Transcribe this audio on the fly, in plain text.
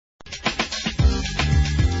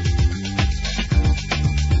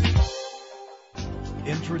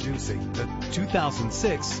Introducing the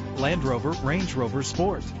 2006 Land Rover Range Rover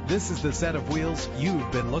Sport. This is the set of wheels you've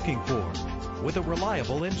been looking for, with a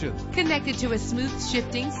reliable engine, Connected to a smooth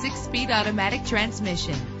shifting 6-speed automatic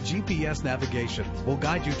transmission. GPS navigation will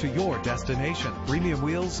guide you to your destination. Premium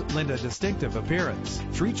wheels lend a distinctive appearance.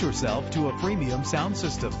 Treat yourself to a premium sound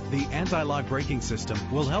system. The anti-lock braking system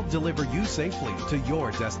will help deliver you safely to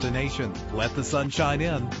your destination. Let the sun shine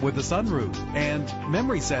in with the sunroof. And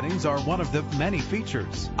memory settings are one of the many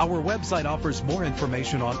features. Our website offers more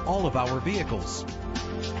information on all of our vehicles.